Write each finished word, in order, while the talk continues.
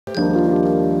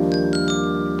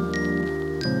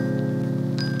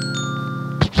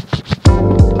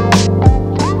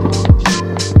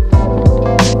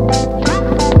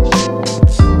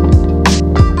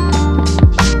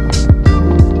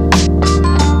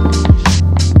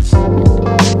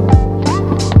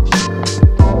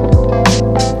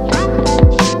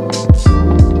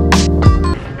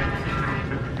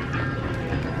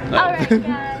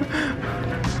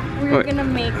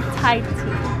Thai tea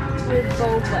with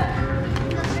boba.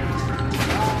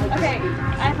 Okay,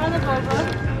 I found the boba.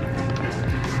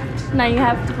 Now you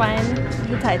have to find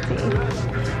the Thai tea.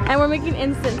 And we're making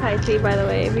instant Thai tea, by the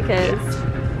way, because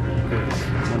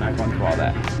we're not going through all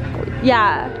that.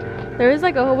 Yeah, there is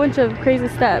like a whole bunch of crazy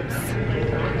steps.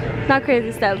 Not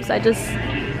crazy steps,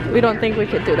 we don't think we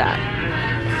could do that.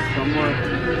 Somewhere.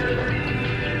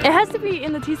 It has to be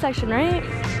in the tea section, right?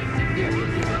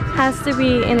 Has to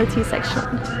be in the tea section.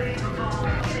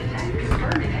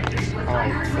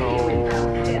 Alright, so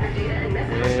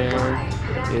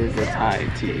where is the Thai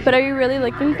tea? But are you really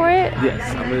looking for it?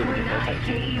 Yes, I'm really looking for Thai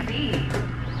tea.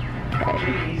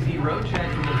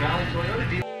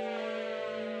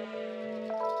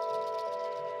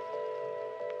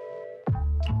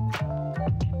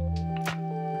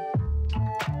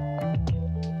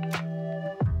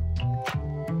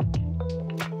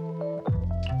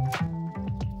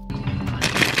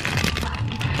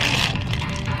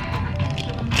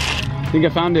 I think I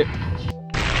found it.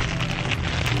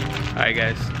 Alright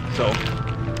guys, so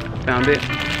found it.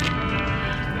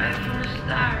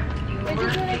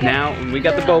 Now we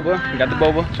got the boba.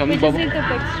 Show me the boba. We just need the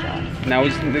big straw. Now we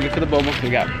just need to look for the boba. We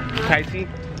got Thai tea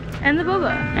And the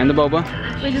boba. and the boba.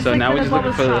 So now we're just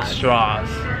looking for the straws.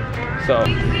 straws. So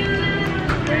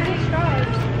Where's the straws?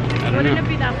 I don't Wouldn't know. it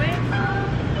be that way?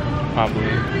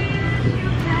 Probably.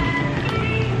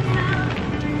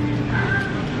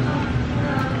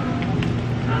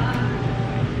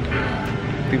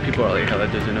 I think people are like hella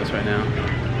judging us right now,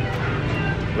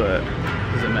 but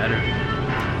doesn't matter.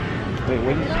 Wait,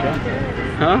 where did this go?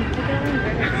 Huh?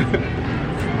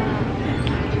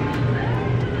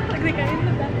 Like the guy in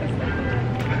the back was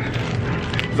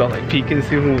like, It's all like peeking,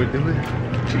 see what we're doing.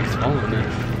 She's following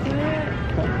us.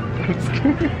 I'm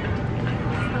scared.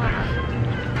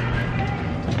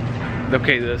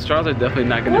 Okay, the straws are definitely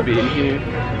not gonna be in here.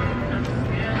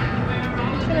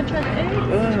 Should I try the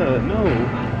eggs?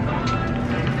 No.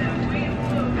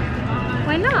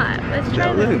 Why not? Let's try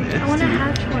That them. looks I want to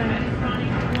nasty. hatch one.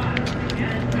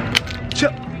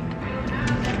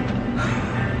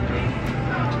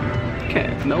 Okay,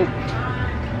 nope.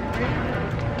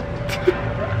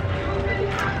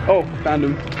 Oh, found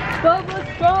him. Boba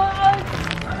straws!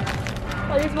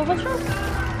 Are these boba straws?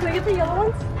 Can I get the yellow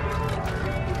ones?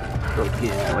 Oh,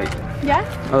 yeah, wait. Yeah?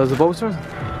 Oh, there's a boba straws?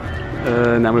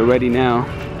 Now we're ready now.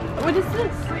 What is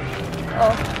this?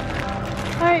 Oh.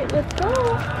 Alright, let's go.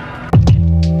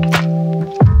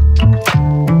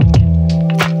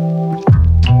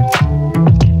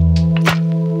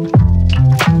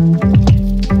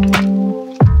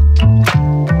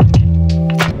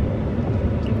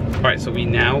 Alright, so we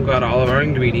now got all of our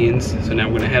ingredients. So now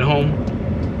we're gonna head home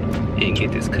and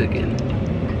get this cooking.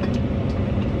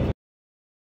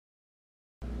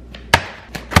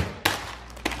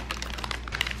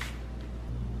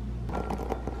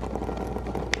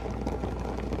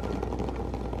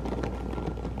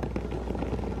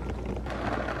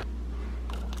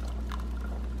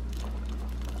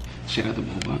 Check out the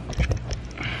boba.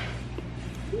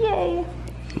 Yay!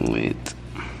 Wait.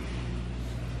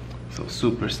 So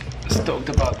super stoked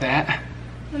about that.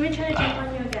 Let me try to jump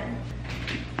on you again.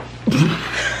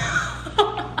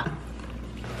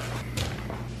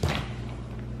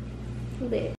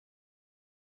 Lit.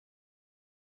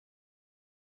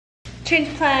 Change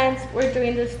plans, we're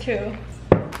doing this too.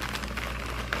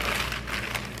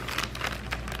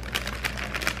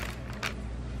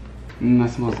 That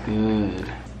smells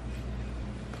good.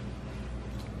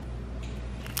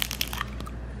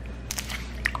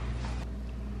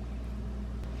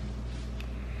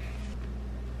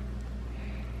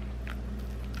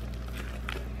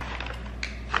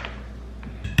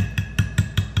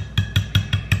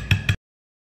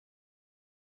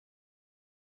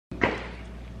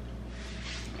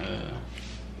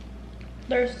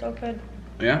 They're so good.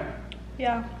 Yeah?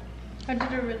 Yeah. I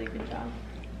did a really good job.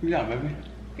 Yeah, baby.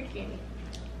 Freaking.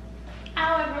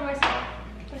 Ow, I burned myself.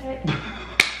 Okay.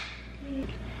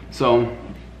 So,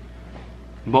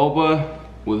 boba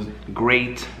was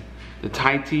great. The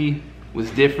Thai tea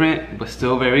was different, but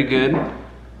still very good.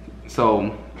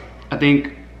 So, I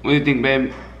think, what do you think,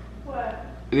 babe? What?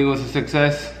 You think it was a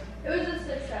success? It was a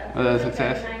success. Was it a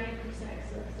success? 90%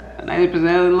 success.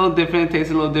 90%, a little different. It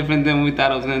tastes a little different than we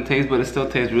thought it was gonna taste, but it still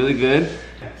tastes really good.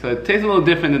 So it tastes a little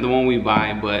different than the one we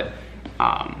buy, but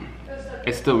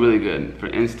it's still really good for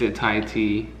instant Thai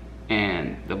tea.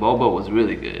 And the boba was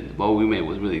really good. The boba we made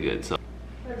was really good. So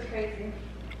That's crazy.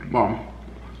 boom.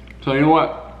 So you know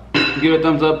what? Give it a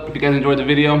thumbs up if you guys enjoyed the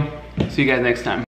video. See you guys next time.